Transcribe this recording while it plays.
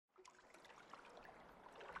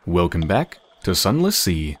Welcome back to Sunless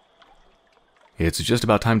Sea. It's just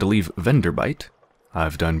about time to leave Venderbite.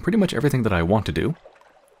 I've done pretty much everything that I want to do.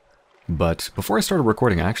 But before I started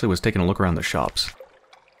recording, I actually was taking a look around the shops.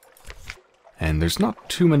 And there's not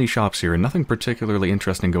too many shops here, and nothing particularly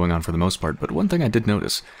interesting going on for the most part, but one thing I did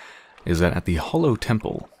notice is that at the Hollow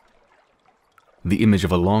Temple, the image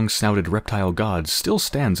of a long-snouted reptile god still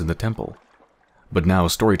stands in the temple. But now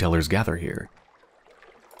storytellers gather here.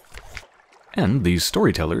 And these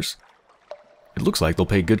storytellers, it looks like they'll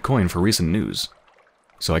pay good coin for recent news.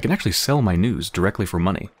 So I can actually sell my news directly for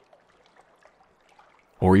money.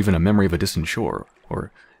 Or even a memory of a distant shore,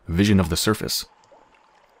 or vision of the surface.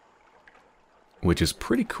 Which is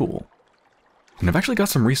pretty cool. And I've actually got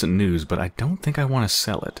some recent news, but I don't think I want to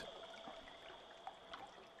sell it.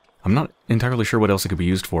 I'm not entirely sure what else it could be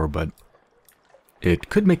used for, but it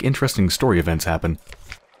could make interesting story events happen.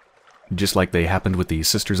 Just like they happened with the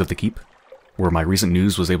Sisters of the Keep, where my recent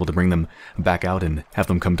news was able to bring them back out and have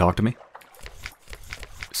them come talk to me.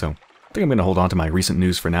 So, I think I'm going to hold on to my recent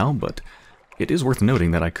news for now, but it is worth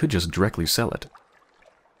noting that I could just directly sell it.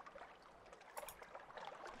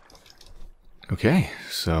 Okay,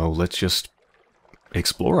 so let's just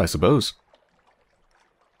explore, I suppose.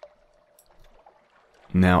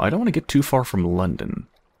 Now, I don't want to get too far from London,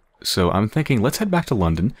 so I'm thinking let's head back to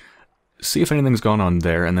London, see if anything's gone on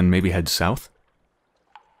there, and then maybe head south.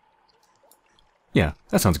 Yeah,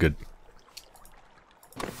 that sounds good.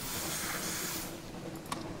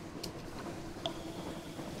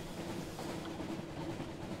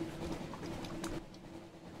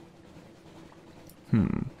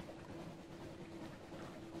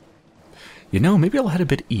 You know, maybe I'll head a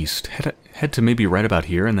bit east. Head to maybe right about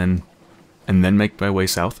here, and then make my way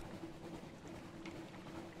south.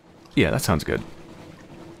 Yeah, that sounds good.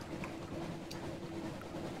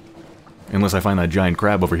 Unless I find that giant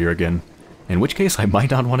crab over here again. In which case, I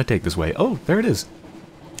might not want to take this way. Oh, there it is.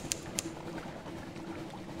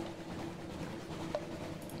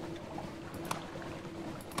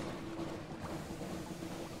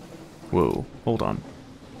 Whoa, hold on.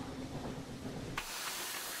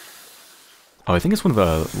 Oh, I think it's one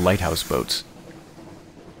of the lighthouse boats.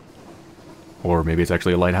 Or maybe it's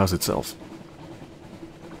actually a lighthouse itself.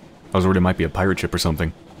 I was worried it might be a pirate ship or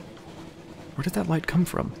something. Where did that light come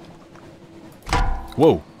from?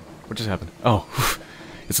 Whoa! What just happened? Oh,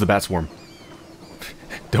 it's the bat swarm.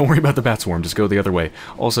 Don't worry about the bat swarm, just go the other way.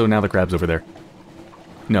 Also, now the crab's over there.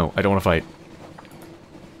 No, I don't want to fight.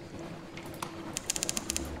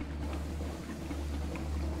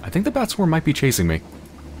 I think the bat swarm might be chasing me.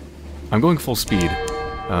 I'm going full speed.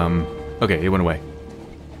 Okay, it went away.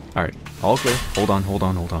 Alright, all clear. Hold on.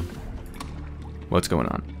 What's going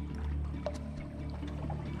on?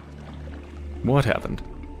 What happened?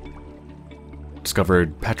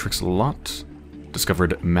 Discovered Patrick's lot.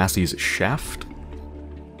 Discovered Massey's shaft.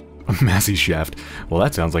 Massey's shaft. Well,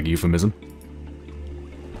 that sounds like a euphemism.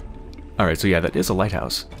 Alright, so yeah, that is a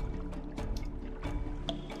lighthouse.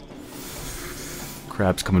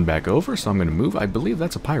 Crab's coming back over, so I'm going to move. I believe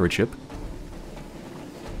that's a pirate ship.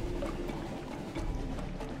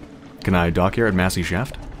 Can I dock here at Massey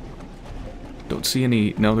Shaft? Don't see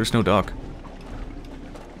any... No, there's no dock.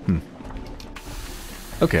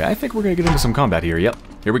 Okay, I think we're going to get into some combat here. Yep,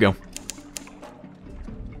 here we go.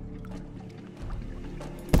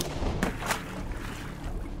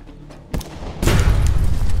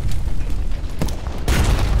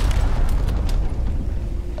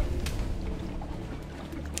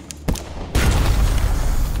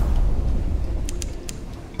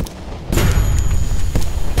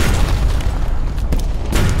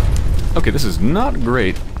 Okay, this is not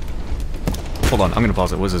great. Hold on, I'm going to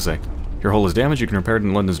pause it. What does it say? Your hull is damaged. You can repair it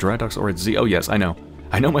in London's dry docks or at Z. Oh yes, I know.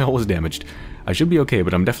 I know my hull is damaged. I should be okay,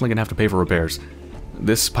 but I'm definitely going to have to pay for repairs.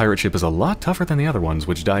 This pirate ship is a lot tougher than the other ones,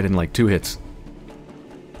 which died in like 2 hits.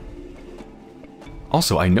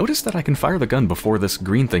 Also, I noticed that I can fire the gun before this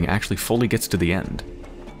green thing actually fully gets to the end.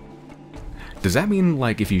 Does that mean,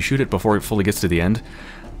 like, if you shoot it before it fully gets to the end,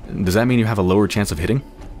 does that mean you have a lower chance of hitting?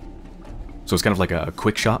 So it's kind of like a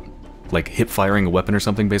quick shot? Like hip firing a weapon or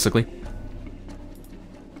something, basically?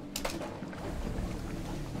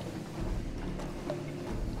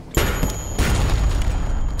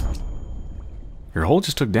 Your hull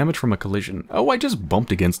just took damage from a collision. Oh, I just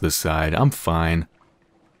bumped against this side. I'm fine.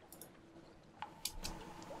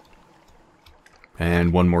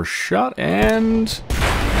 And one more shot, and...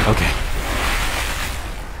 Okay.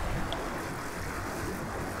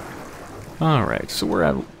 Alright, so we're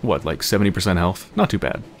at, what, like 70% health? Not too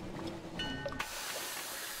bad.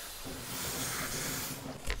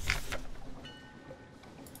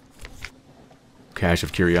 Cache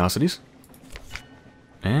of curiosities.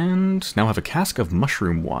 And now have a cask of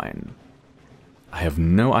mushroom wine. I have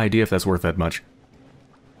no idea if that's worth that much.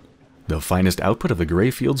 The finest output of the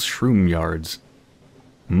Greyfields Shroom Yards.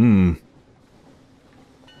 Mmm.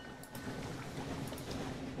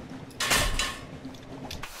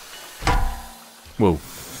 Whoa.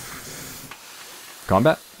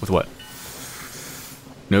 Combat? With what?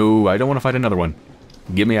 No, I don't want to fight another one.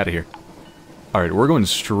 Get me out of here. Alright, we're going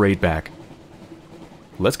straight back.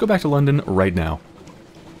 Let's go back to London right now.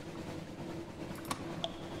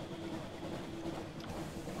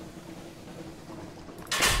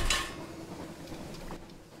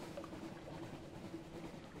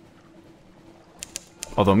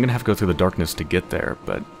 Although I'm going to have to go through the darkness to get there,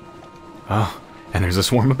 but... Oh, and there's a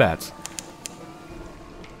swarm of bats.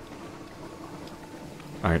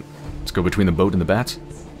 Alright, let's go between the boat and the bats.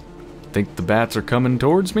 Think the bats are coming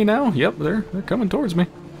towards me now? Yep, they're coming towards me.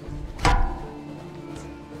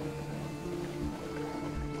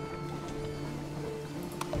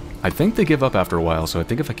 I think they give up after a while, so I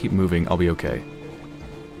think if I keep moving, I'll be okay.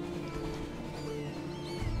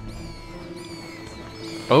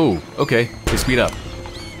 Oh, okay. They speed up.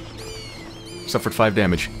 Suffered 5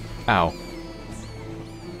 damage. Ow.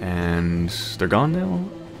 And they're gone now?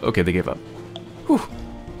 Okay, they gave up. Whew.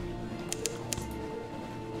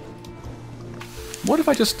 What if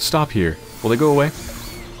I just stop here? Will they go away?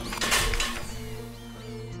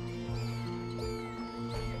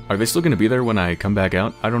 Are they still going to be there when I come back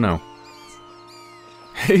out? I don't know.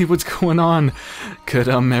 Hey, what's going on? Could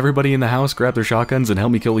everybody in the house grab their shotguns and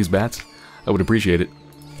help me kill these bats? I would appreciate it.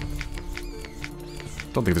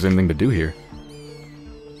 Don't think there's anything to do here.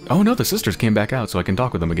 Oh no, the sisters came back out so I can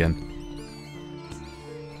talk with them again.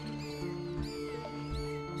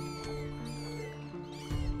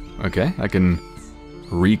 Okay, I can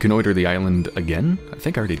reconnoiter the island again? I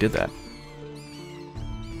think I already did that.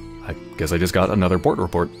 I guess I just got another port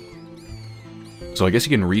report. So I guess you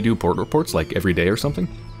can redo port reports like every day or something?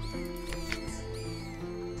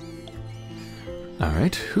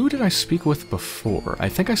 Alright, who did I speak with before? I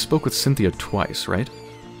think I spoke with Cynthia twice, right?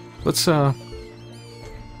 Let's talk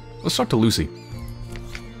to Lucy.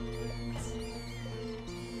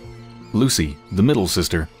 Lucy, the middle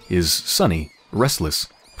sister, is sunny, restless,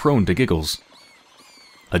 prone to giggles.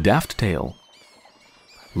 A daft tale.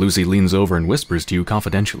 Lucy leans over and whispers to you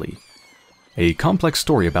confidentially. A complex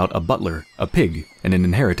story about a butler, a pig, and an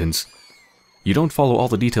inheritance. You don't follow all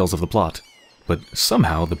the details of the plot, but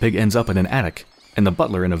somehow the pig ends up in an attic, and the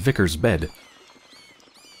butler in a vicar's bed.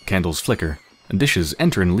 Candles flicker, dishes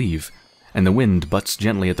enter and leave, and the wind butts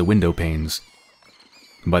gently at the window panes.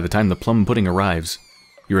 By the time the plum pudding arrives,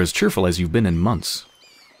 you're as cheerful as you've been in months.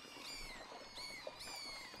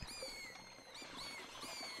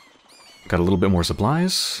 Got a little bit more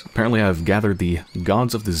supplies. Apparently I've gathered the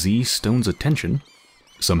Gods of the Z stone's attention,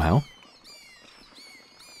 somehow.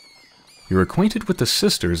 You're acquainted with the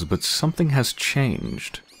sisters, but something has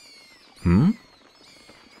changed. Hmm?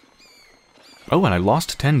 Oh, and I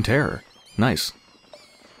lost 10 terror. Nice.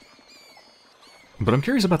 But I'm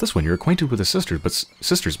curious about this one. You're acquainted with the sisters,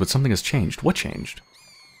 but something has changed. What changed?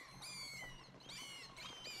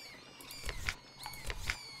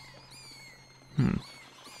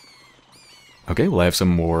 Okay, well I have some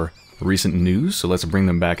more recent news, so let's bring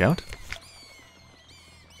them back out.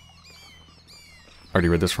 Already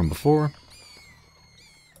read this from before.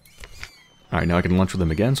 Alright, now I can lunch with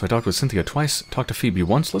them again. So I talked with Cynthia twice, talked to Phoebe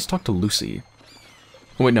once. Let's talk to Lucy.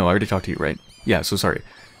 Oh wait, no, I already talked to you, right? Yeah, so sorry.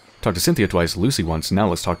 Talked to Cynthia twice, Lucy once, now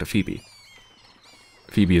let's talk to Phoebe.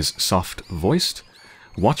 Phoebe is soft-voiced,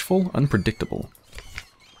 watchful, unpredictable.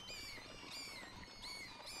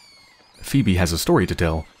 Phoebe has a story to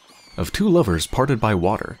tell, of 2 lovers parted by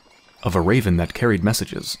water, of a raven that carried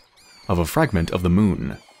messages, of a fragment of the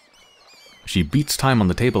moon. She beats time on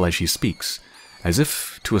the table as she speaks, as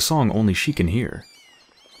if to a song only she can hear.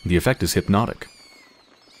 The effect is hypnotic.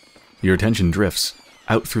 Your attention drifts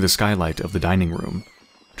out through the skylight of the dining room,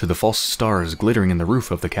 to the false stars glittering in the roof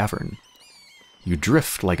of the cavern. You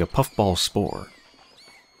drift like a puffball spore.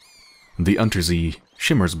 The Untersee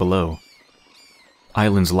shimmers below.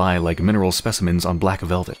 Islands lie like mineral specimens on black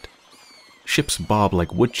velvet. Ships bob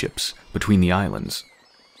like wood chips between the islands.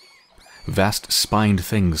 Vast spined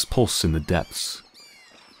things pulse in the depths.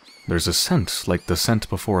 There's a scent like the scent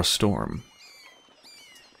before a storm.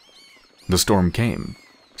 The storm came,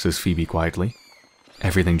 says Phoebe quietly.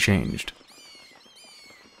 Everything changed.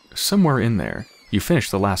 Somewhere in there, you finish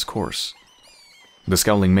the last course. The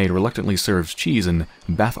scowling maid reluctantly serves cheese and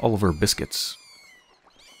Bath Oliver biscuits.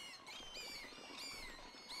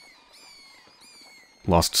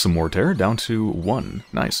 Lost some more terror, down to 1.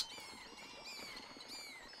 Nice.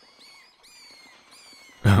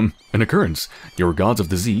 An occurrence. Your Gods of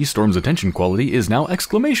the Z Storm's attention quality is now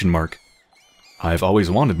exclamation mark. I've always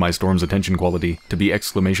wanted my Storm's attention quality to be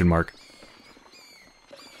exclamation mark.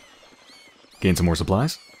 Gain some more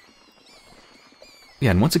supplies.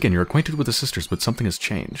 Yeah, and once again, you're acquainted with the sisters, but something has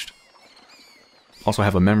changed. Also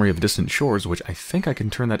have a memory of distant shores, which I think I can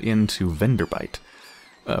turn that into vendor bite.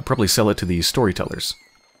 Probably sell it to the storytellers.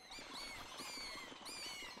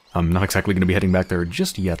 I'm not exactly going to be heading back there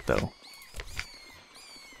just yet, though.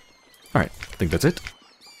 Alright, I think that's it.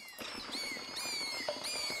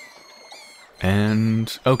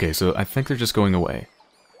 And... okay, so I think they're just going away.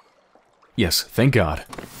 Yes, thank God.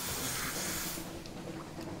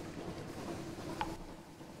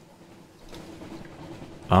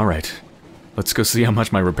 Alright, let's go see how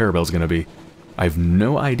much my repair bill's gonna be. I have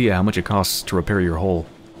no idea how much it costs to repair your hull.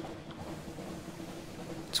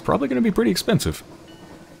 It's probably gonna be pretty expensive.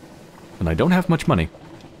 And I don't have much money.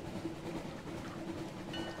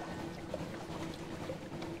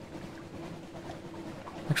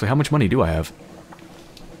 Actually, how much money do I have?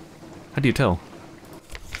 How do you tell?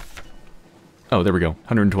 Oh, there we go.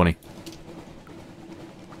 120.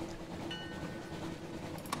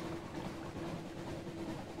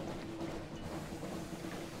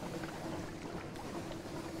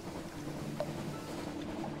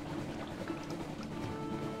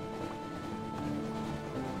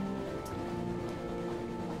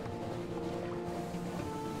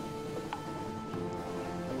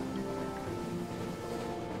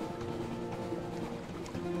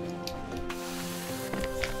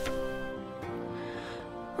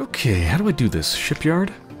 Okay, how do I do this?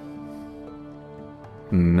 Shipyard?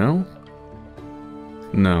 No?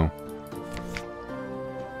 No.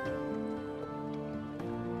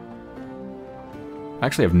 I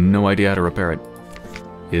actually have no idea how to repair it.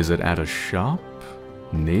 Is it at a shop?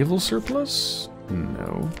 Naval surplus?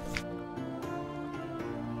 No.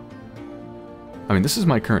 I mean, this is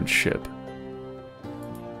my current ship.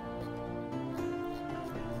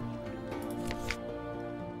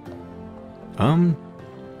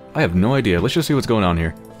 I have no idea. Let's just see what's going on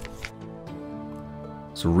here.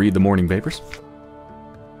 So read the morning papers.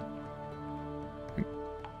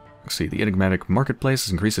 Let's see. The enigmatic marketplace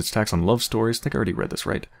has increased its tax on love stories. I think I already read this,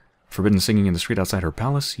 right? Forbidden singing in the street outside her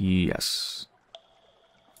palace? Yes.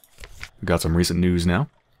 We got some recent news now.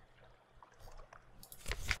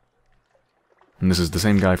 And this is the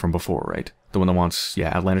same guy from before, right? The one that wants,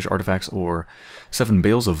 yeah, outlandish artifacts or 7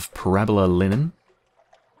 bales of parabola linen.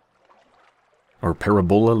 Or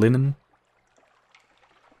parabola linen?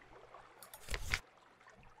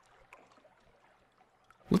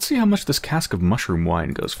 Let's see how much this cask of mushroom wine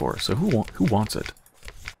goes for. So who wants it?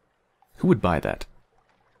 Who would buy that?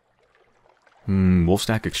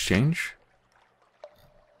 Wolfstack Exchange?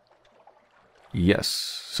 Yes.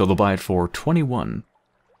 So they'll buy it for 21.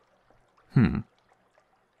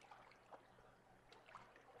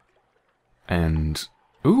 And...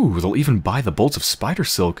 ooh, they'll even buy the bolts of spider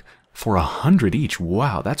silk for 100 each.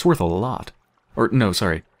 Wow, that's worth a lot. Or, no,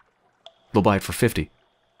 sorry. They'll buy it for 50.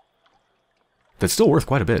 That's still worth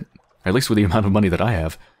quite a bit. At least with the amount of money that I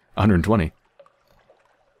have. 120.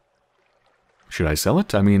 Should I sell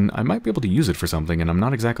it? I mean, I might be able to use it for something, and I'm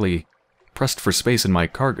not exactly pressed for space in my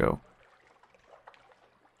cargo.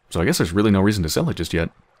 So I guess there's really no reason to sell it just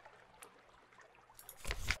yet.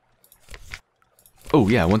 Oh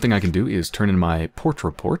yeah, one thing I can do is turn in my port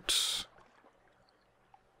report.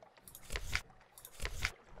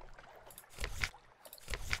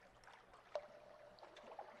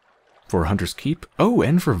 For Hunter's Keep. Oh,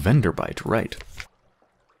 and for Vendor Bite, right.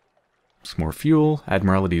 Some more fuel.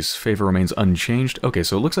 Admiralty's favor remains unchanged. Okay,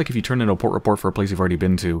 so it looks like if you turn in a port report for a place you've already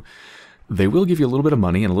been to, they will give you a little bit of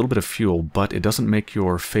money and a little bit of fuel, but it doesn't make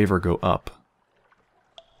your favor go up.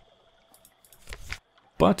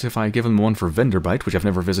 But if I give them one for Vendor Bite, which I've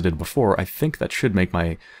never visited before, I think that should make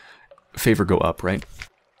my favor go up, right?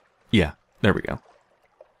 Yeah, there we go.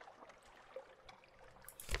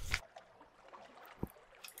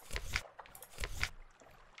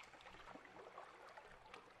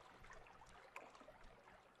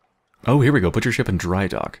 Oh, here we go. Put your ship in dry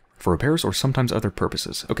dock. For repairs or sometimes other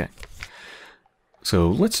purposes. Okay. So,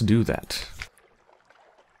 let's do that.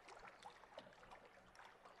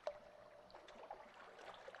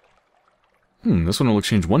 This one will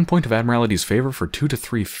exchange 1 point of Admiralty's favor for 2 to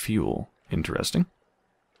 3 fuel. Interesting.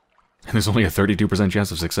 And there's only a 32%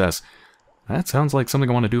 chance of success. That sounds like something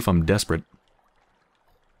I want to do if I'm desperate.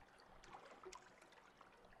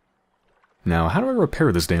 Now, how do I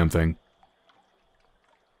repair this damn thing?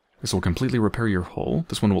 This will completely repair your hull.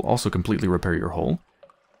 This one will also completely repair your hull.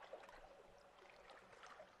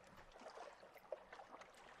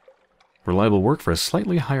 Reliable work for a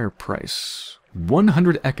slightly higher price.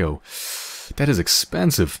 100 echo. That is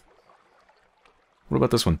expensive. What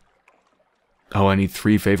about this one? Oh, I need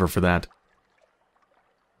 3 favor for that.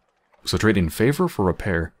 So trading favor for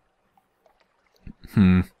repair.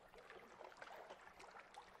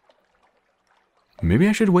 Maybe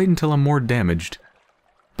I should wait until I'm more damaged.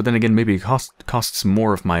 But then again, maybe it costs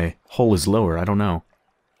more if my hull is lower. I don't know.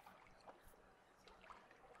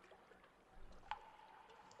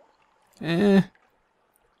 I'm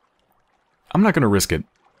not going to risk it.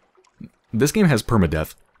 This game has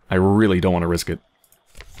permadeath. I really don't want to risk it.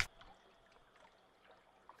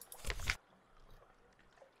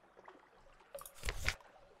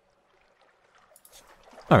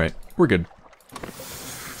 Alright, we're good.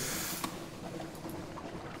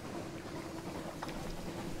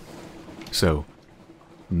 So,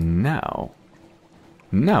 now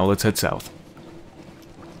let's head south.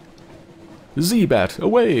 Z-Bat,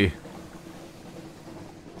 away!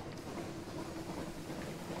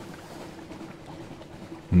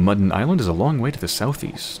 Mudden Island is a long way to the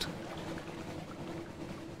southeast.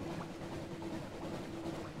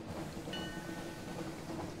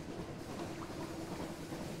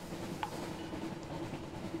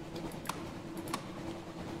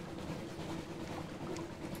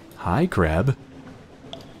 Hi, crab.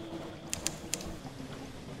 I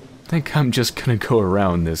think I'm just gonna go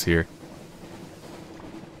around this here.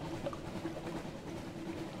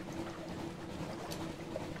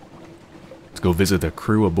 Let's go visit the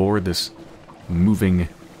crew aboard this moving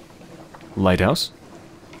lighthouse.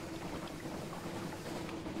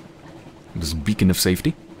 This beacon of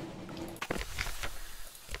safety.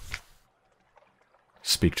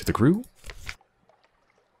 Speak to the crew.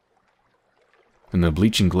 In the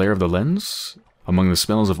bleaching glare of the lens, among the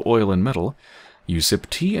smells of oil and metal, you sip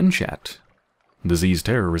tea and chat. The Z's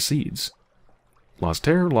terror recedes. Lost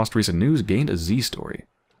terror, lost recent news, gained a Z story.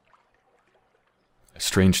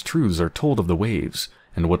 Strange truths are told of the waves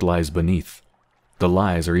and what lies beneath. The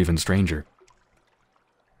lies are even stranger.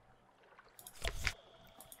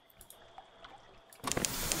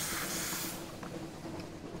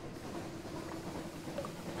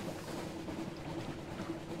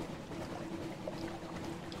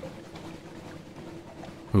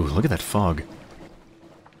 Ooh, look at that fog.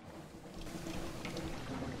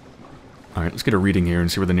 Alright, let's get a reading here and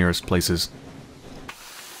see where the nearest place is.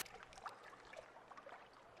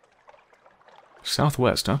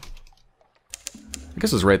 Southwest, huh? I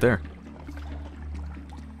guess it's right there.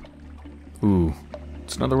 Ooh,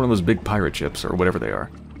 it's another one of those big pirate ships, or whatever they are.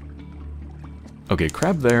 Okay,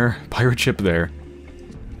 crab there, pirate ship there.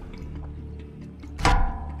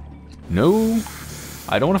 No,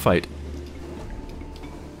 I don't want to fight.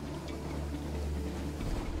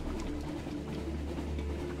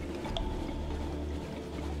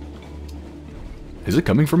 Is it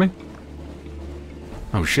coming for me?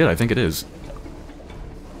 Oh shit, I think it is.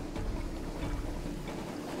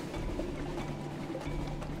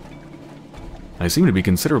 I seem to be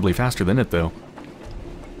considerably faster than it, though.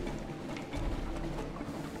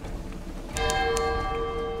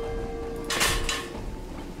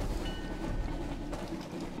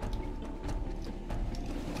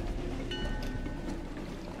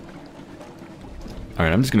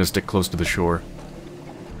 Alright, I'm just gonna stick close to the shore.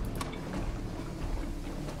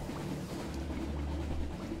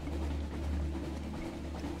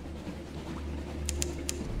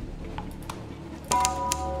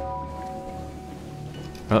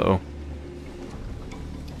 Uh-oh.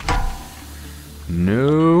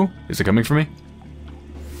 No. Is it coming for me?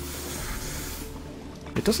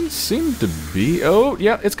 It doesn't seem to be. Oh,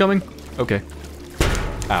 yeah, it's coming. Okay.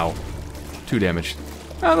 Ow. 2 damage.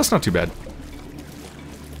 Ah, that's not too bad.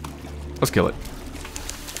 Let's kill it.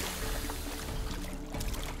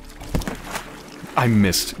 I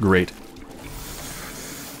missed. Great.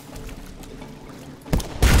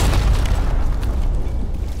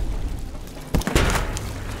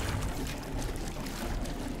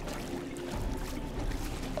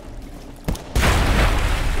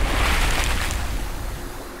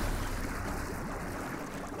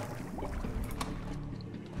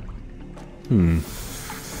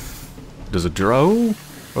 Does it draw?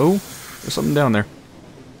 Oh, there's something down there.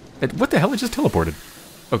 What the hell? It just teleported.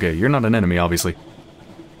 Okay, you're not an enemy, obviously.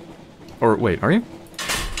 Or, wait, are you?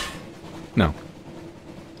 No.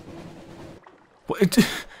 What?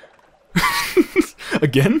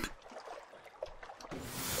 Again?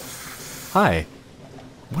 Hi.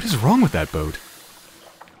 What is wrong with that boat?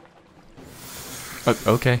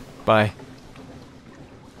 Okay, bye.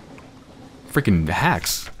 Freaking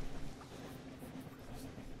hacks.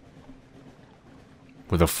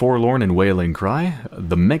 With a forlorn and wailing cry,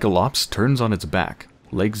 the megalops turns on its back,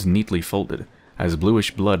 legs neatly folded, as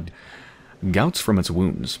bluish blood gouts from its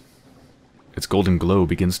wounds. Its golden glow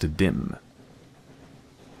begins to dim.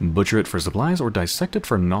 Butcher it for supplies or dissect it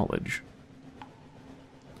for knowledge.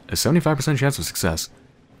 A 75% chance of success.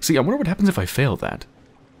 See, I wonder what happens if I fail that.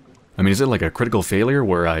 I mean, is it like a critical failure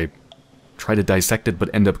where I try to dissect it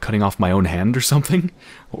but end up cutting off my own hand or something?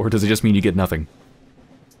 Or does it just mean you get nothing?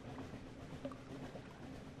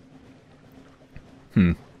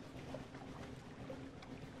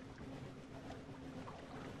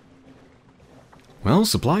 Well,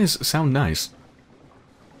 supplies sound nice.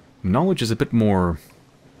 Knowledge is a bit more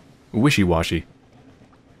wishy-washy.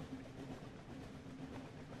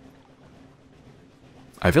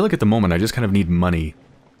 I feel like at the moment I just kind of need money,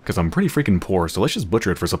 because I'm pretty freaking poor, so let's just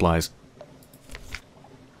butcher it for supplies.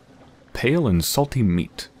 Pale and salty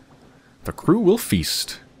meat. The crew will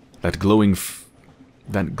feast. That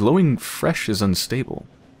glowing fresh is unstable.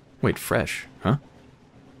 Wait, fresh, huh?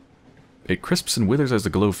 It crisps and withers as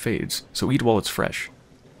the glow fades, so eat while it's fresh.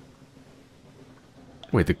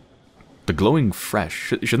 Wait, the glowing fresh,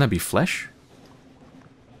 shouldn't that be flesh?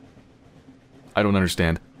 I don't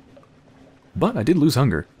understand. But I did lose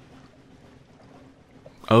hunger.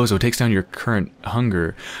 Oh, so it takes down your current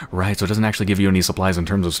hunger. Right, so it doesn't actually give you any supplies in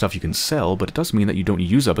terms of stuff you can sell, but it does mean that you don't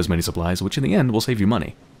use up as many supplies, which in the end will save you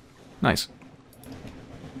money. Nice.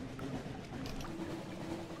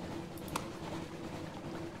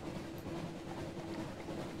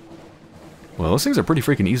 Well, those things are pretty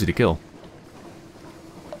freaking easy to kill.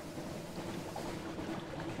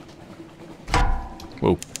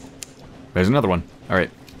 Whoa. There's another one.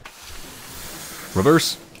 Alright.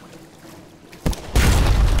 Reverse.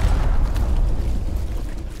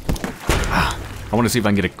 I want to see if I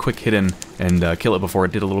can get a quick hit in and kill it before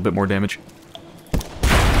it did a little bit more damage.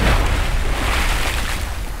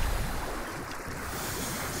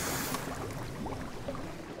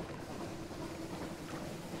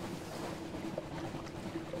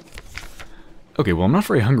 Okay, well I'm not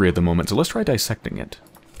very hungry at the moment, so let's try dissecting it.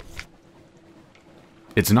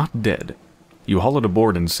 It's not dead. You haul it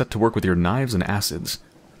aboard and set to work with your knives and acids,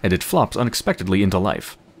 and it flops unexpectedly into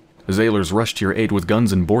life. Sailors rush to your aid with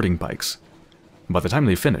guns and boarding pikes. By the time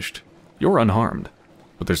they've finished, you're unharmed,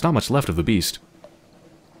 but there's not much left of the beast.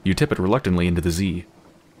 You tip it reluctantly into the Z.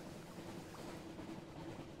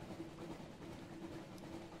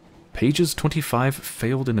 Pages 25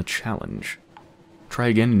 failed in a challenge. Try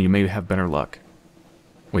again and you may have better luck.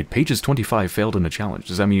 Wait, pages 25 failed in a challenge.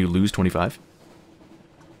 Does that mean you lose 25?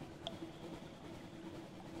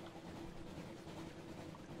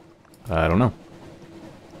 I don't know.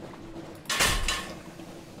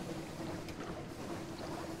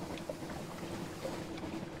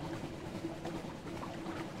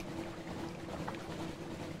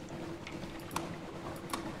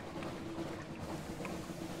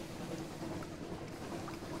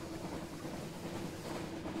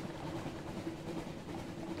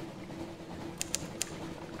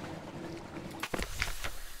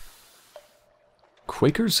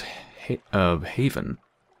 Quaker's Haven.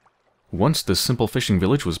 Once the simple fishing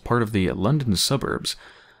village was part of the London suburbs,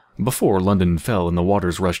 before London fell and the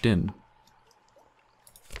waters rushed in.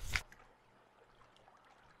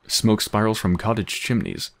 Smoke spirals from cottage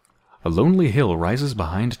chimneys. A lonely hill rises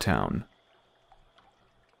behind town.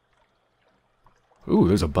 Ooh,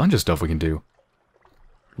 there's a bunch of stuff we can do.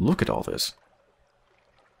 Look at all this.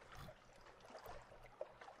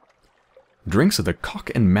 Drinks at the Cock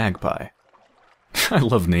and Magpie. I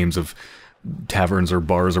love names of taverns or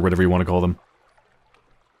bars or whatever you want to call them.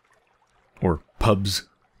 Or pubs.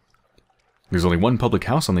 There's only one public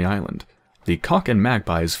house on the island. The Cock and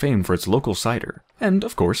Magpie is famed for its local cider, and,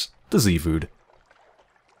 of course, the Z-food.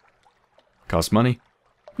 Cost money?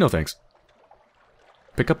 No thanks.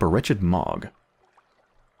 Pick up a wretched Mog.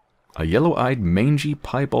 A yellow-eyed, mangy,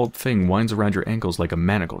 piebald thing winds around your ankles like a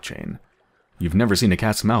manacle chain. You've never seen a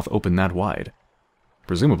cat's mouth open that wide.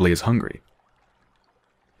 Presumably it's hungry.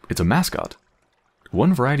 It's a mascot.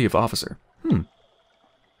 One variety of officer.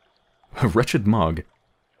 A wretched Mog.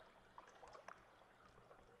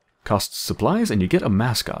 Costs supplies and you get a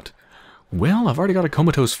mascot. Well, I've already got a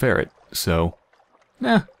comatose ferret, so...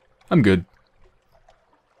 nah, I'm good.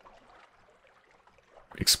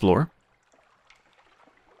 Explore.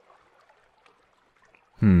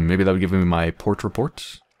 Maybe that would give me my port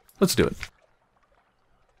report. Let's do it.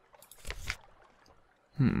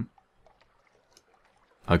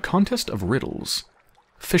 A contest of riddles.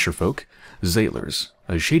 Fisherfolk, sailors,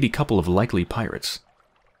 a shady couple of likely pirates.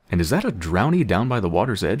 And is that a drowny down by the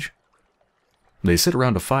water's edge? They sit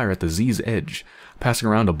around a fire at the Z's edge, passing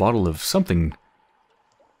around a bottle of something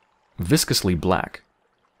Viscously black.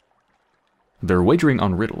 They're wagering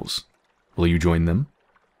on riddles. Will you join them?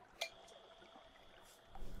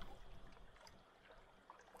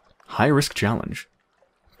 High risk challenge.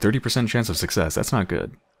 30% chance of success. That's not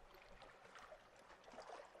good.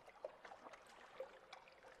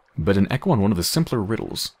 Bet an echo on one of the simpler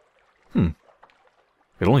riddles. It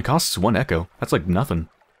only costs 1 echo. That's like nothing.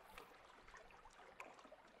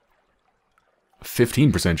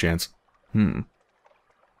 15% chance.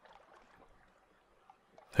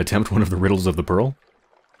 Attempt one of the riddles of the pearl?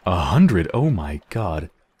 100. Oh my god.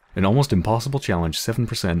 An almost impossible challenge.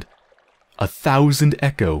 7%. 1,000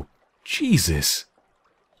 echo. Jesus.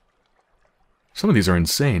 Some of these are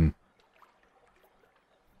insane.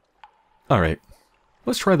 Alright.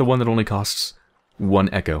 Let's try the one that only costs 1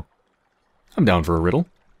 echo. I'm down for a riddle.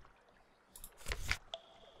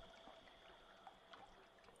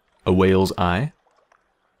 A whale's eye?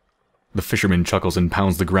 The fisherman chuckles and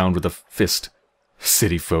pounds the ground with a fist.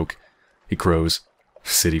 City folk. He crows.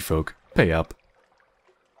 City folk. Pay up.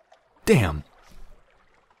 Damn.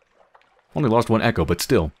 Only lost 1 echo, but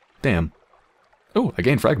still. Damn. Oh, I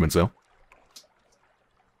gained fragments, though.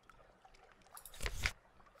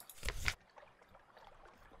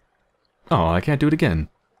 Oh, I can't do it again.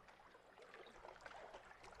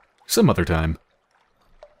 Some other time.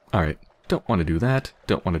 Alright. Don't want to do that.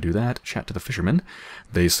 Don't want to do that. Chat to the fishermen.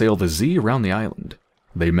 They sail the Z around the island.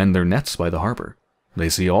 They mend their nets by the harbor. They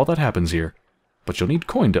see all that happens here. But you'll need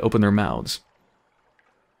coin to open their mouths.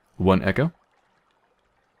 1 echo.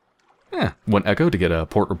 1 echo to get a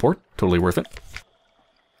port report. Totally worth it.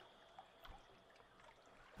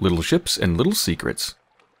 Little ships and little secrets.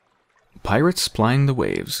 Pirates plying the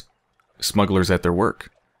waves. Smugglers at their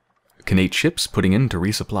work. Canate ships putting in to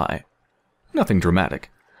resupply. Nothing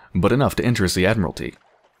dramatic, but enough to interest the Admiralty.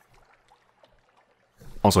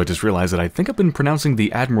 Also, I just realized that I think I've been pronouncing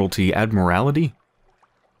the Admiralty Admiralty,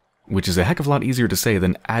 which is a heck of a lot easier to say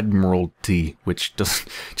than Admiralty, which just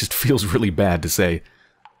feels really bad to say.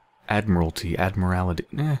 Admiralty, Admiralty,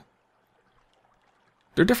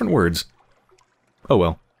 They're different words. Oh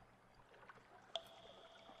well.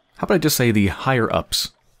 How about I just say the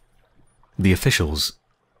higher-ups? The officials.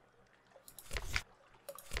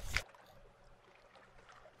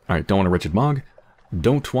 Alright, don't want a wretched mog.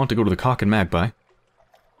 Don't want to go to the Cock and Magpie.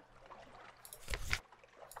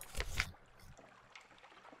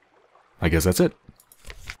 I guess that's it.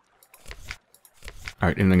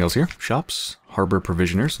 Alright, anything else here? Shops? Harbor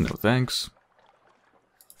provisioners? No thanks.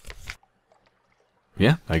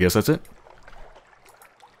 Yeah, I guess that's it.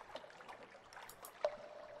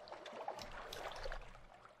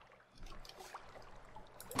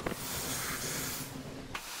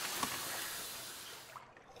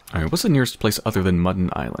 Alright, what's the nearest place other than Mutton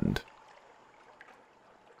Island?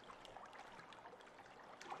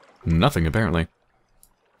 Nothing, apparently.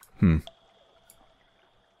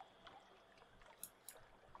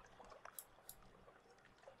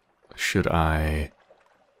 Should I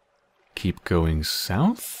keep going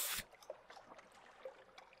south?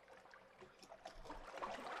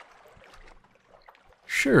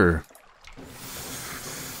 Sure.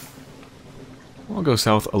 I'll go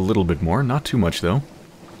south a little bit more, not too much though.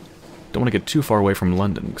 Don't want to get too far away from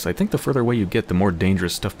London, because I think the further away you get, the more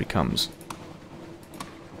dangerous stuff becomes.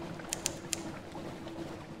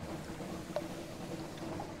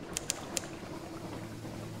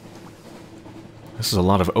 This is a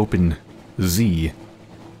lot of open Z.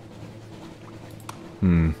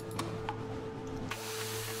 I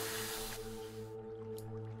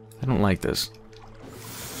don't like this.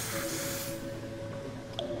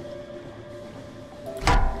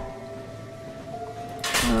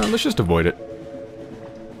 Let's just avoid it.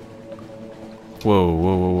 Whoa,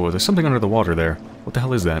 whoa, whoa, whoa. There's something under the water there. What the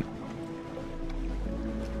hell is that?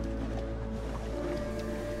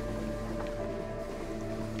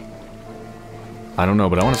 I don't know,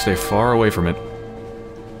 but I want to stay far away from it.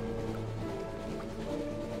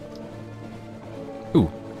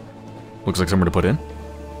 Ooh. Looks like somewhere to put in.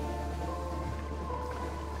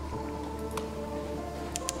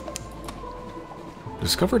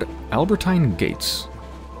 Discovered Albertine Gates.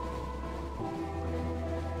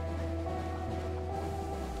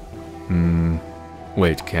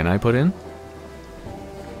 Wait, can I put in?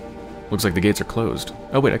 Looks like the gates are closed.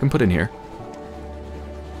 Oh wait, I can put in here.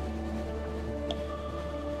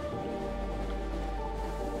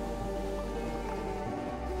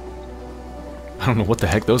 I don't know what the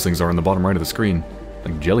heck those things are on the bottom right of the screen.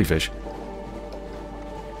 Like jellyfish.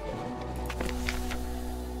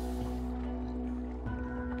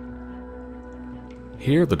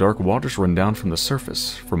 Here, the dark waters run down from the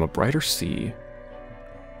surface, from a brighter sea.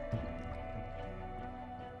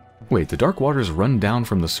 Wait, the dark waters run down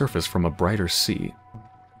from the surface from a brighter sea.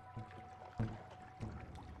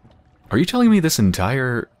 Are you telling me this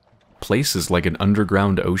entire place is like an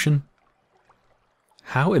underground ocean?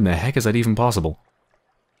 How in the heck is that even possible?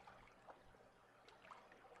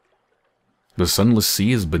 The Sunless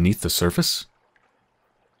Sea is beneath the surface?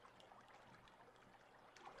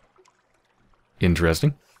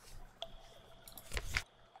 Interesting.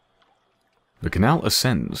 The canal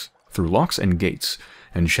ascends through locks and gates,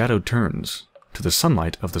 and shadow turns to the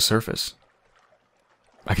sunlight of the surface.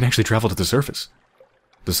 I can actually travel to the surface.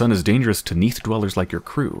 The sun is dangerous to neath dwellers like your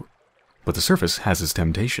crew, but the surface has its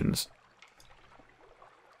temptations.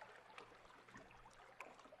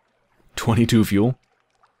 22 fuel?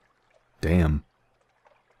 Damn.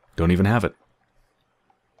 Don't even have it.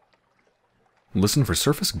 Listen for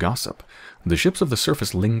surface gossip. The ships of the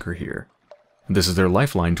surface linger here. This is their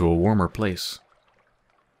lifeline to a warmer place.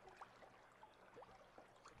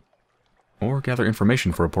 Or gather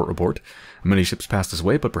information for a port report. Many ships pass this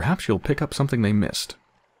way, but perhaps you'll pick up something they missed.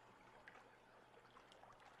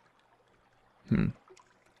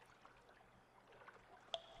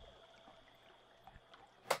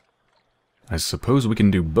 I suppose we can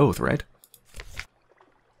do both, right?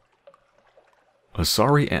 A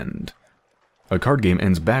sorry end. A card game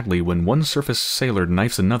ends badly when one surface sailor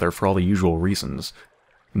knifes another for all the usual reasons.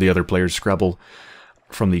 The other players scrabble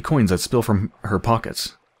from the coins that spill from her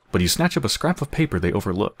pockets, but you snatch up a scrap of paper they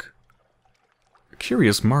overlook.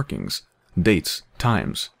 Curious markings, dates,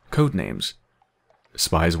 times, code names.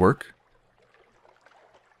 Spies work?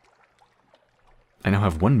 I now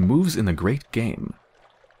have 1 moves in the great game.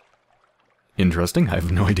 Interesting, I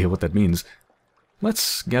have no idea what that means.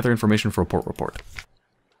 Let's gather information for a port report.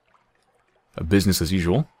 A business as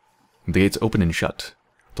usual. The gates open and shut.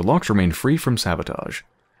 The locks remain free from sabotage.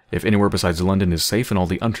 If anywhere besides London is safe in all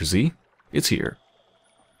the Untersee, it's here.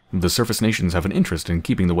 The surface nations have an interest in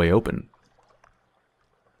keeping the way open.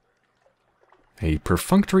 A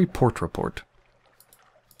perfunctory port report.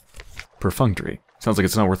 Perfunctory. Sounds like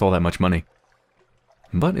it's not worth all that much money.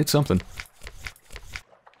 But it's something.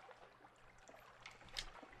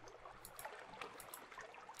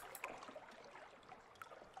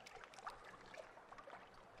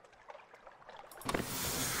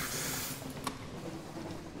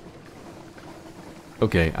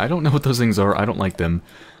 Okay, I don't know what those things are, I don't like them.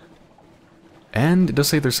 And it does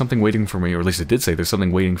say there's something waiting for me, or at least it did say there's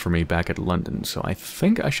something waiting for me back at London, so I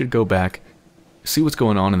think I should go back, see what's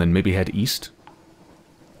going on, and then maybe head east.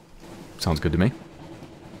 Sounds good to me.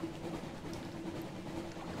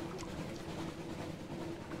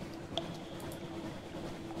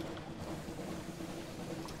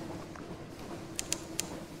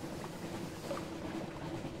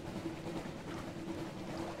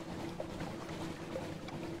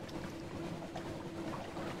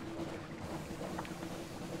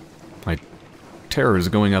 My terror is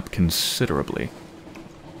going up considerably.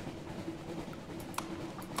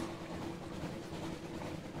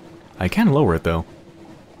 I can lower it, though.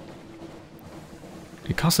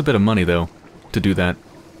 It costs a bit of money, though, to do that.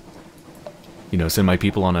 You know, send my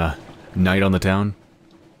people on a night on the town.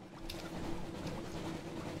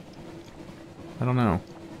 I don't know.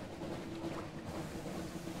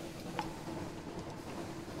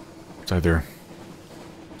 It's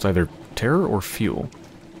either terror or fuel.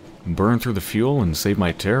 Burn through the fuel and save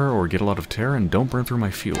my terror, or get a lot of terror and don't burn through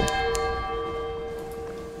my fuel.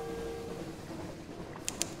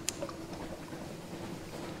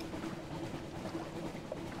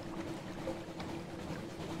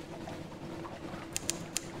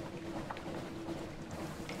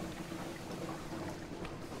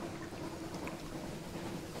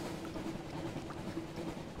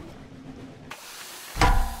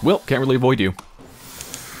 Well, can't really avoid you.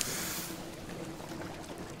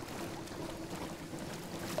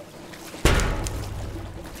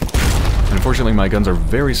 Unfortunately, my guns are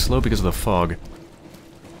very slow because of the fog.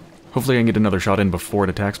 Hopefully I can get another shot in before it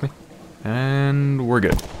attacks me. And we're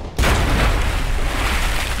good. I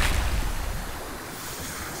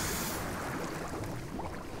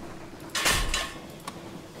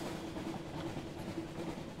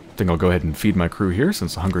think I'll go ahead and feed my crew here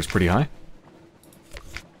since the hunger is pretty high.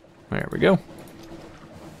 There we go.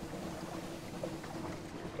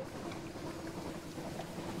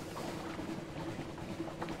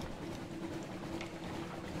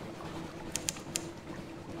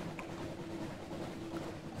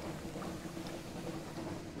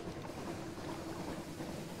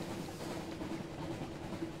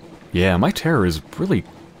 Yeah, my terror is really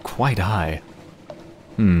quite high.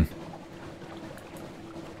 It's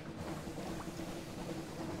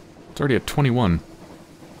already at 21.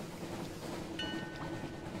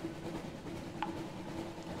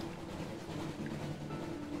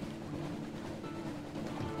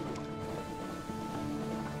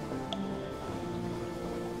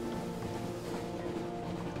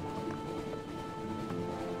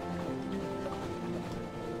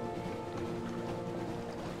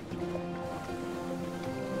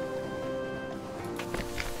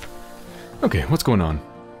 Okay, what's going on?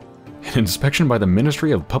 An inspection by the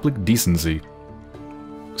Ministry of Public Decency.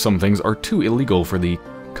 Some things are too illegal for the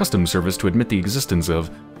Customs Service to admit the existence of.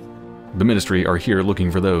 The Ministry are here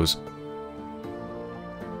looking for those.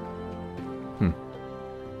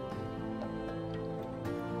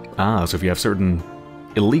 Ah, so if you have certain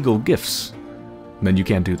illegal gifts, then you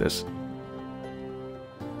can't do this.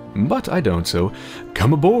 But I don't, so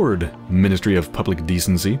come aboard, Ministry of Public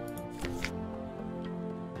Decency.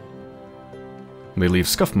 They leave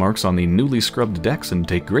scuff marks on the newly scrubbed decks and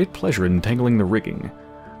take great pleasure in tangling the rigging.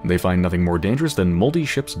 They find nothing more dangerous than moldy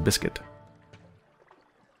ship's biscuit.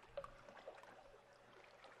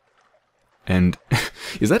 And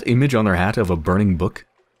is that image on their hat of a burning book?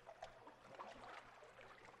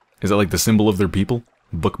 Is that like the symbol of their people?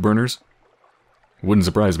 Book burners? Wouldn't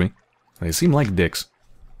surprise me. They seem like dicks.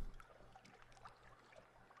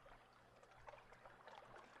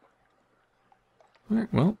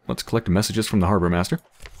 Alright, well, let's collect messages from the Harbor Master.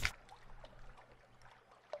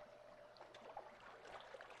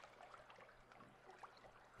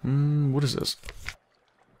 What is this?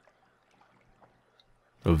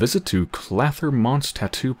 A visit to Clathermont's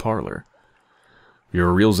Tattoo Parlor. You're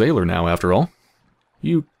a real sailor now, after all.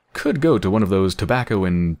 You could go to one of those tobacco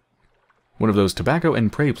and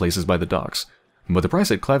prey places by the docks, but the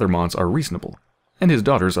price at Clathermont's are reasonable, and his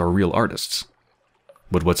daughters are real artists.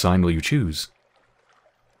 But what sign will you choose?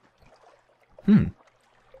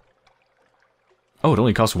 Oh, it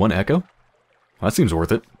only costs 1 echo? That seems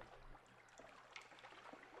worth it.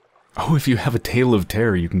 Oh, if you have a Tale of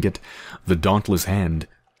Terror, you can get the Dauntless Hand.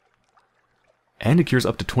 And it cures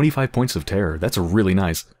up to 25 points of terror. That's really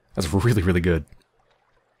nice. That's really, really good.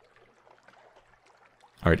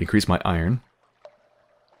 Alright, increase my iron.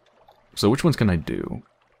 So which ones can I do?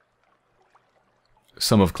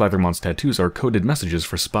 Some of Clathermont's tattoos are coded messages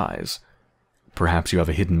for spies. Perhaps you have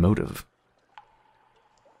a hidden motive.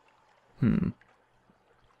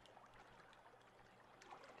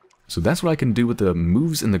 So that's what I can do with the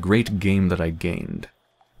moves in the great game that I gained.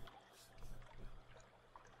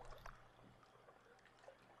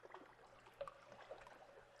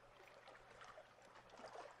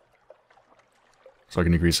 So I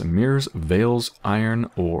can increase mirrors, veils, iron,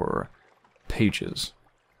 or pages.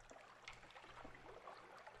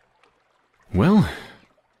 Well, I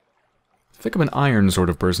think I'm an iron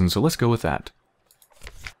sort of person, so let's go with that.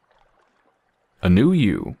 A new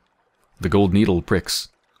you. The gold needle pricks.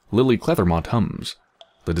 Lily Clathermont hums.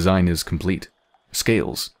 The design is complete.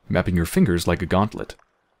 Scales, mapping your fingers like a gauntlet.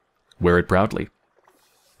 Wear it proudly.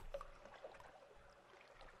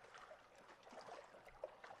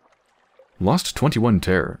 Lost 21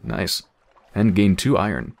 terror, nice. And gained 2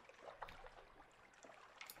 iron.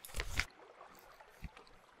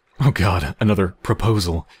 Oh god, another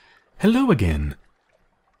proposal. Hello again.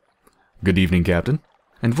 Good evening, Captain.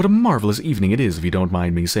 And what a marvelous evening it is, if you don't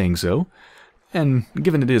mind me saying so. And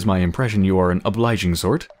given it is my impression you are an obliging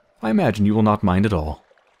sort, I imagine you will not mind at all.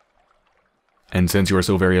 And since you are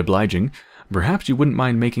so very obliging, perhaps you wouldn't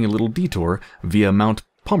mind making a little detour via Mount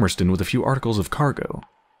Palmerston with a few articles of cargo,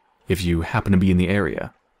 if you happen to be in the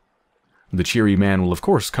area. The cheery man will of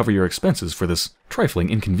course cover your expenses for this trifling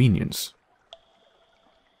inconvenience.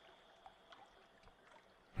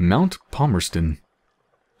 Mount Palmerston.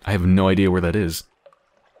 I have no idea where that is.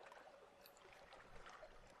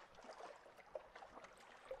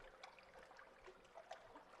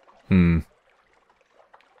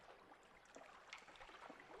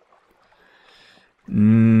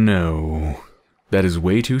 No. That is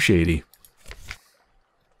way too shady.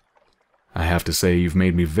 I have to say, you've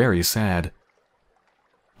made me very sad.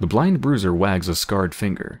 The blind bruiser wags a scarred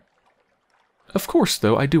finger. Of course,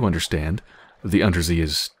 though, I do understand. The undersea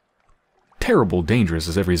is terrible dangerous,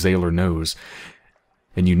 as every sailor knows,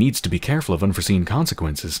 and you needs to be careful of unforeseen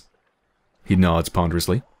consequences. He nods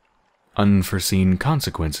ponderously. Unforeseen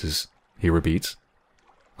consequences, he repeats.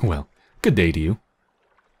 Well, good day to you.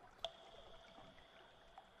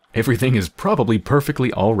 Everything is probably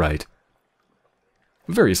perfectly all right.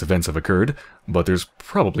 Various events have occurred, but there's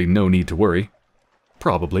probably no need to worry.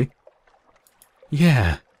 Probably.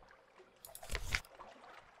 Yeah.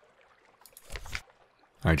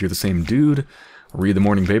 Alright, you're the same dude. Read the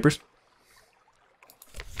morning papers.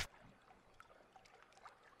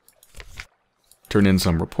 Turn in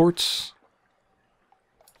some reports.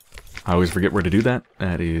 I always forget where to do that.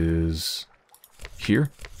 That is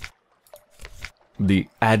here. The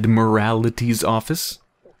Admiralty's office.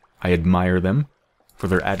 I admire them for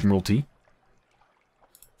their admiralty.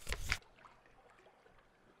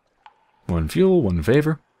 1 fuel, 1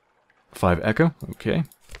 favor. 5 echo, okay.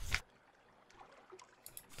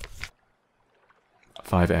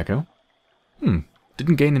 5 echo.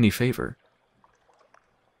 Didn't gain any favor.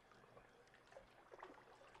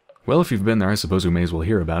 Well, if you've been there, I suppose we may as well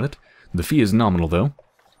hear about it. The fee is nominal, though.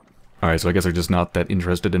 Alright, so I guess I'm just not that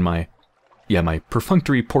interested in my... Yeah, my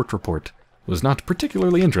perfunctory port report was not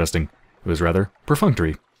particularly interesting. It was rather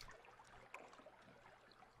perfunctory.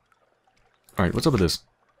 Alright, what's up with this?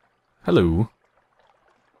 Hello.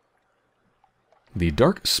 The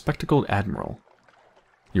Dark Spectacled Admiral.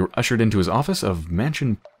 You're ushered into his office off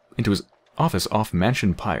Mansion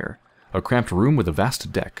Pyre, a cramped room with a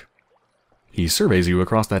vast deck. He surveys you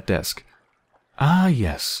across that desk. Ah,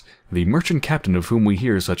 yes, the merchant captain of whom we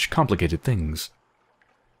hear such complicated things.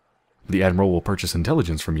 The Admiral will purchase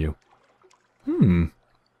intelligence from you. Need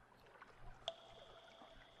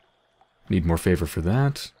more favor for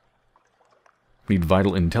that. Need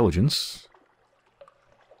vital intelligence.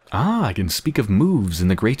 Ah, I can speak of moves in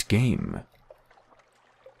the great game.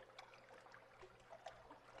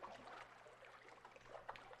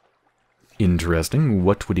 Interesting.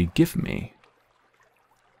 What would he give me?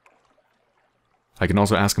 I can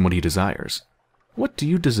also ask him what he desires. What do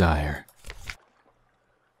you desire?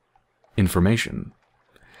 Information.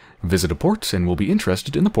 Visit a port and will be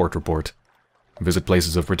interested in the port report. Visit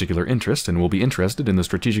places of particular interest and will be interested in the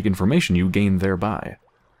strategic information you gain thereby.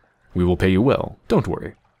 We will pay you well, don't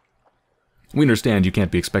worry. We understand you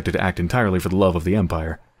can't be expected to act entirely for the love of the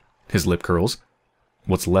Empire. His lip curls.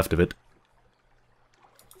 What's left of it.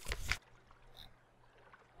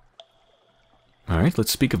 Alright,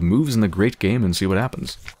 let's speak of moves in the great game and see what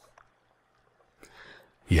happens.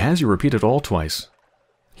 He has you repeat it all twice.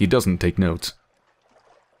 He doesn't take notes.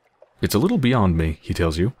 It's a little beyond me, he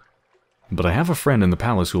tells you. But I have a friend in the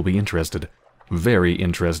palace who will be interested. Very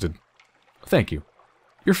interested. Thank you.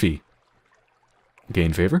 Your fee.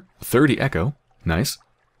 Gain favor. 30 echo. Nice.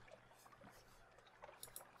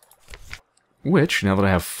 Which, now that I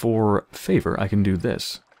have 4 favor, I can do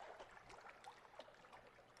this.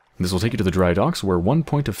 This will take you to the dry docks, where 1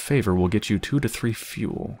 point of favor will get you 2 to 3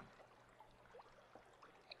 fuel.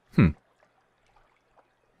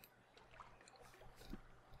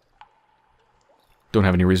 Don't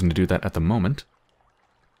have any reason to do that at the moment.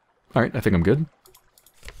 Alright, I think I'm good.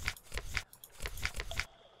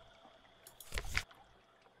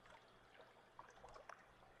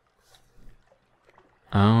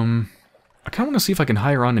 I kind of want to see if I can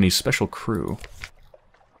hire on any special crew.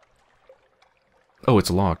 Oh,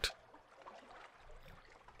 it's locked.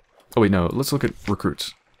 Oh wait, no, let's look at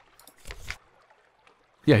recruits.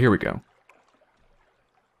 Yeah, here we go.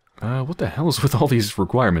 What the hell is with all these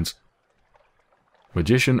requirements?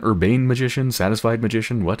 Magician, urbane magician, satisfied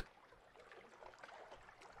magician, what?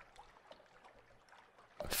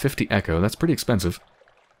 50 echo, that's pretty expensive.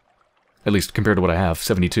 At least compared to what I have,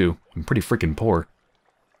 72. I'm pretty freaking poor.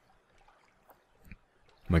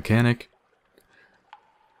 Mechanic.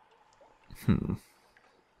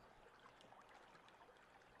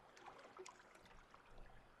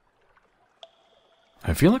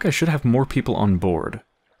 I feel like I should have more people on board.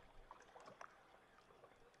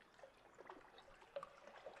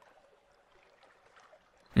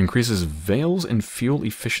 Increases veils and fuel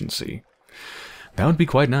efficiency. That would be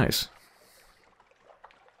quite nice.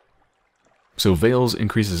 So veils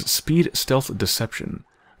increases speed, stealth, deception.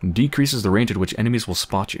 Decreases the range at which enemies will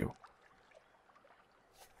spot you.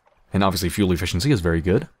 And obviously fuel efficiency is very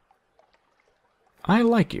good. I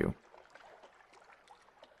like you.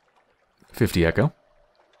 50 echo.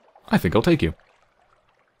 I think I'll take you.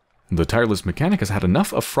 The tireless mechanic has had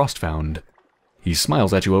enough of Frostfound. He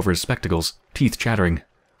smiles at you over his spectacles, teeth chattering.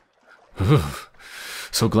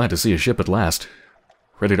 So glad to see a ship at last.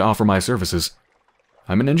 Ready to offer my services.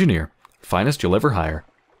 I'm an engineer. Finest you'll ever hire.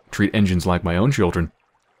 Treat engines like my own children.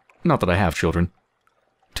 Not that I have children.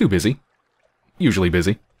 Too busy. Usually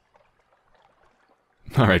busy.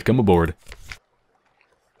 Alright, come aboard.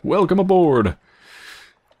 Welcome aboard!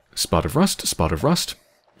 Spot of rust, spot of rust.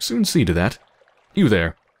 Soon see to that. You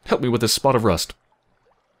there, help me with this spot of rust.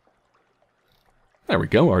 There we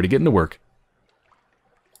go, already getting to work.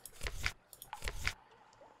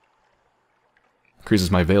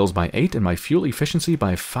 Increases my veils by 8 and my fuel efficiency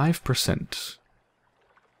by 5%.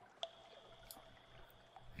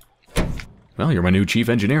 Well, you're my new chief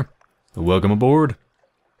engineer. Welcome aboard.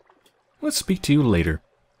 Let's speak to you later.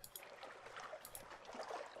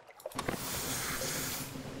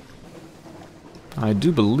 I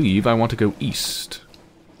do believe I want to go east.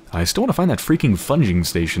 I still want to find that freaking funging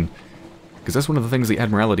station, because that's one of the things the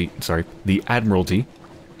Admiralty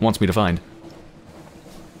wants me to find.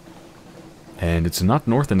 And it's not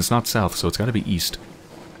north and it's not south, so it's got to be east.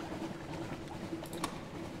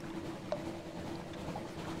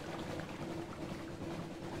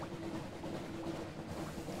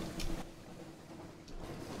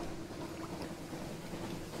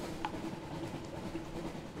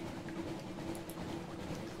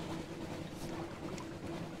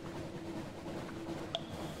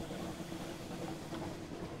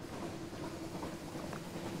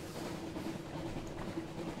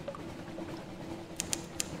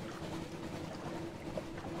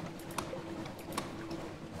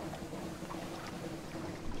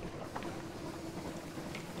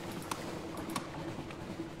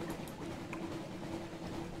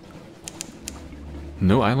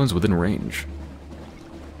 No islands within range.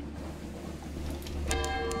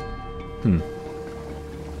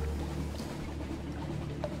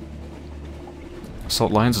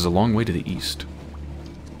 Salt Lions is a long way to the east.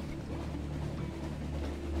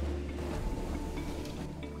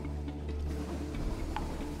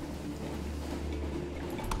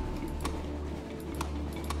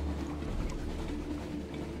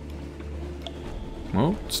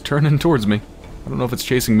 Well, it's turning towards me. I don't know if it's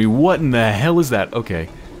chasing me. What in the hell is that? Okay,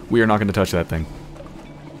 we are not going to touch that thing.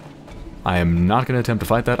 I am not going to attempt to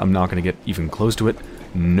fight that. I'm not going to get even close to it.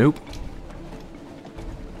 Nope.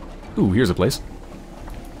 Ooh, here's a place.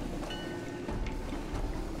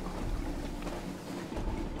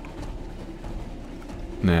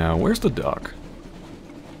 Now, where's the dock?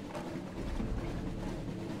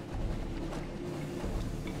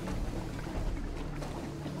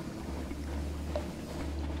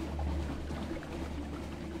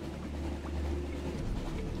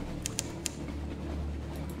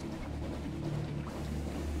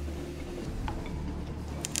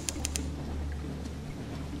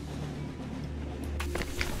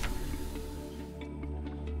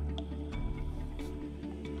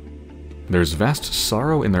 There's vast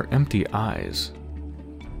sorrow in their empty eyes.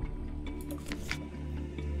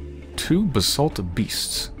 Two basalt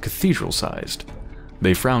beasts, cathedral-sized.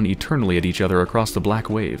 They frown eternally at each other across the black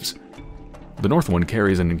waves. The north one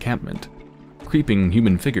carries an encampment. Creeping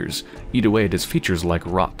human figures eat away at its features like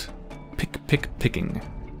rot. Picking.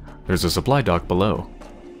 There's a supply dock below.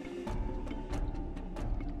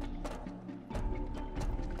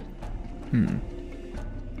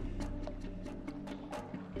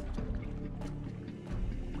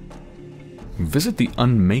 Visit the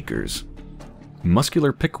Unmakers.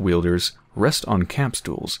 Muscular pick-wielders rest on camp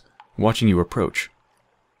stools, watching you approach.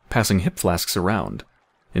 Passing hip flasks around,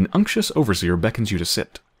 an unctuous overseer beckons you to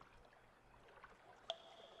sit.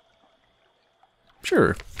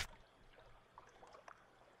 Sure.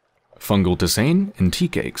 Fungal tisane and tea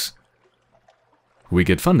cakes. We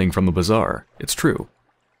get funding from the bazaar, it's true.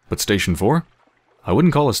 But Station 4? I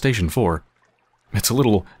wouldn't call it Station 4. It's a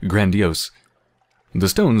little grandiose. The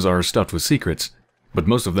stones are stuffed with secrets, but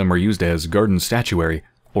most of them are used as garden statuary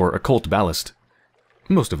or occult ballast.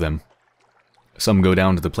 Most of them. Some go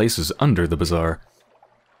down to the places under the bazaar.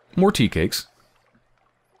 More tea cakes.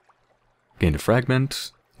 Gained a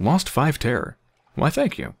fragment. Lost 5 terror. Why,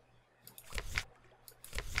 thank you.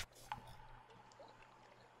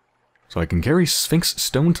 So I can carry Sphinx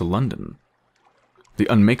Stone to London. The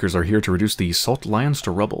Unmakers are here to reduce the Salt Lions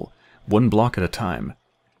to rubble, 1 block at a time.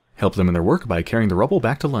 Help them in their work by carrying the rubble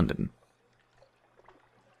back to London.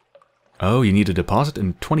 Oh, you need a deposit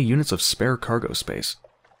and 20 units of spare cargo space.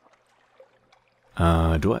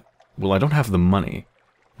 Do I? Well, I don't have the money.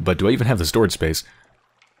 But do I even have the storage space?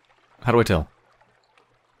 How do I tell?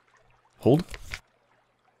 Hold.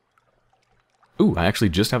 Ooh, I actually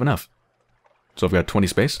just have enough. So I've got 20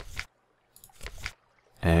 space.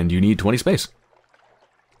 And you need 20 space.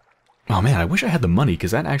 Oh man, I wish I had the money,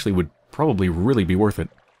 because that actually would probably really be worth it.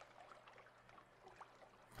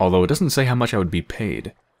 Although it doesn't say how much I would be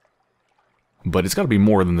paid. But it's got to be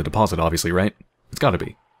more than the deposit, obviously, right? It's got to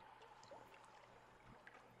be.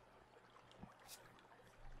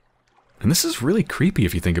 And this is really creepy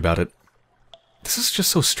if you think about it. This is just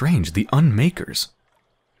so strange. The Unmakers.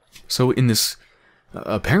 So in this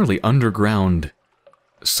apparently underground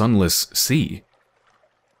sunless sea,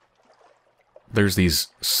 there's these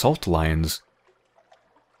salt lions,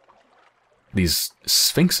 these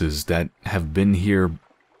sphinxes that have been here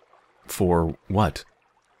for, what,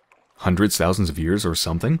 hundreds, thousands of years or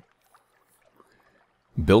something?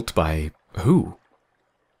 Built by who?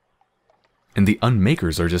 And the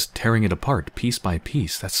Unmakers are just tearing it apart piece by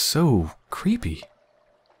piece. That's so creepy.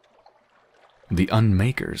 The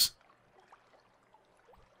Unmakers.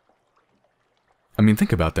 I mean,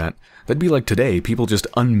 think about that. That'd be like today, people just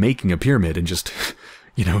unmaking a pyramid and just,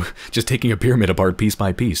 you know, just taking a pyramid apart piece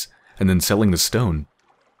by piece, and then selling the stone.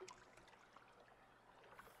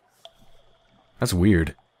 That's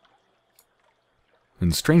weird.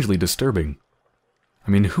 And strangely disturbing. I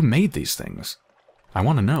mean, who made these things? I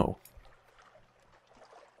want to know.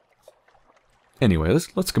 Anyway,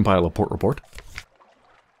 let's compile a port report.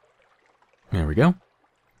 There we go.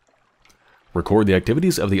 Record the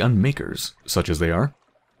activities of the Unmakers, such as they are.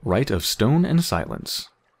 Rite of Stone and Silence.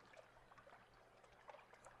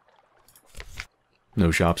 No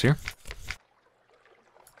shops here.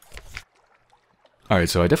 Alright,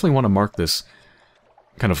 so I definitely want to mark this,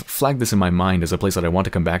 kind of flag this in my mind as a place that I want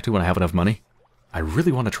to come back to when I have enough money. I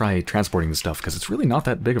really want to try transporting this stuff, because it's really not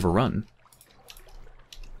that big of a run.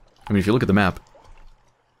 I mean, if you look at the map,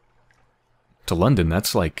 to London,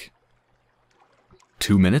 that's like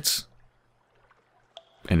 2 minutes.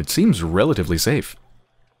 And it seems relatively safe.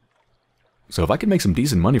 So if I could make some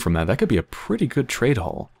decent money from that, that could be a pretty good trade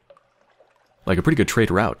haul. Like a pretty good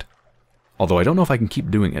trade route. Although I don't know if I can keep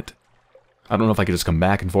doing it. I don't know if I could just come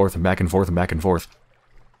back and forth and back and forth and back and forth.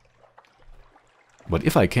 But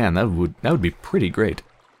if I can, that would be pretty great.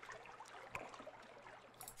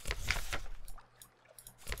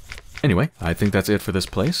 Anyway, I think that's it for this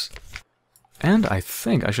place. And I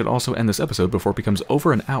think I should also end this episode before it becomes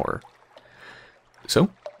over an hour.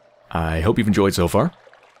 So, I hope you've enjoyed so far,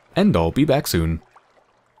 and I'll be back soon.